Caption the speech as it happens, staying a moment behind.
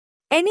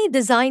Any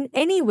design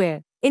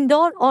anywhere,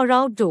 indoor or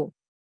outdoor.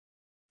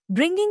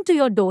 Bringing to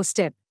your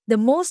doorstep the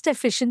most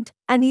efficient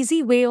and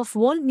easy way of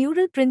wall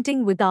mural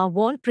printing with our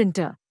wall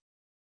printer.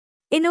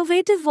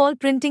 Innovative wall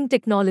printing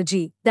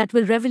technology that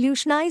will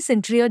revolutionize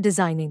interior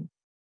designing.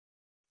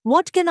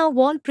 What can our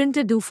wall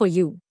printer do for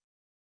you?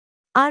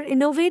 Our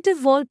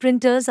innovative wall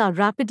printers are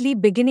rapidly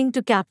beginning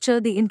to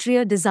capture the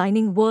interior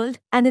designing world,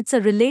 and it's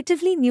a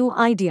relatively new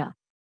idea.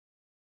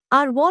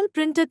 Our wall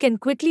printer can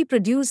quickly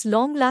produce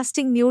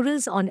long-lasting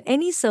murals on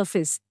any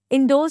surface,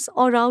 indoors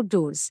or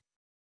outdoors.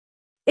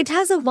 It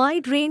has a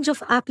wide range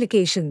of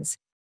applications.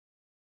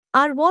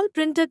 Our wall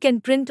printer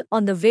can print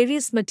on the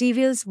various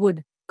materials: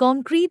 wood,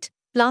 concrete,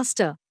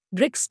 plaster,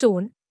 brick,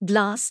 stone,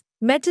 glass,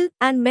 metal,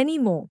 and many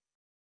more.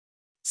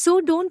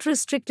 So don't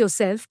restrict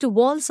yourself to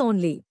walls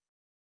only.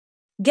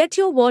 Get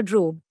your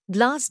wardrobe,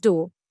 glass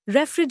door,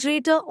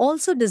 refrigerator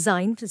also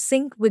designed to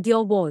sync with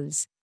your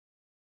walls.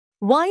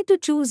 Why to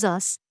choose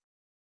us?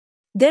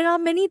 There are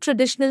many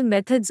traditional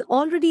methods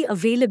already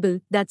available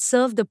that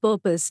serve the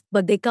purpose,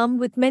 but they come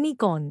with many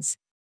cons.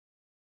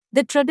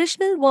 The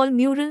traditional wall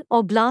mural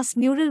or glass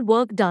mural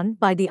work done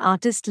by the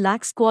artist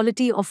lacks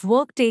quality of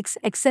work, takes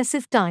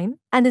excessive time,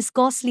 and is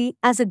costly,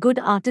 as a good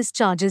artist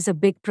charges a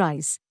big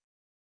price.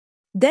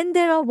 Then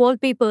there are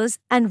wallpapers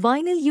and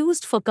vinyl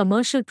used for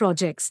commercial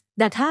projects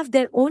that have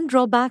their own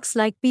drawbacks,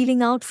 like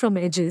peeling out from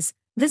edges,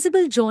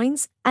 visible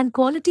joints, and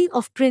quality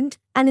of print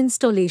and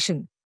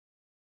installation.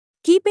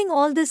 Keeping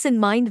all this in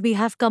mind, we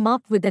have come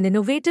up with an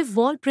innovative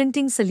wall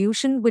printing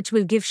solution which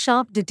will give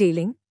sharp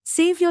detailing,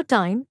 save your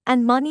time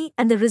and money,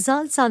 and the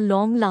results are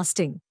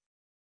long-lasting.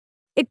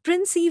 It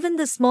prints even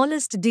the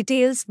smallest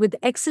details with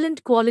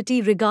excellent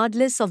quality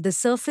regardless of the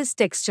surface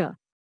texture.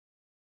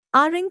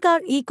 Our ink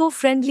are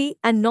eco-friendly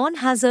and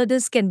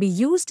non-hazardous, can be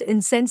used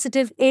in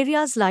sensitive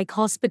areas like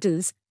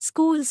hospitals,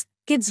 schools,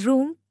 kids'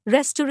 room,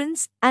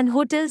 restaurants, and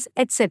hotels,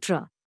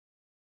 etc.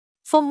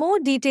 For more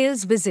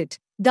details, visit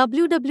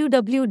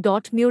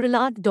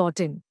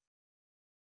www.muralart.in.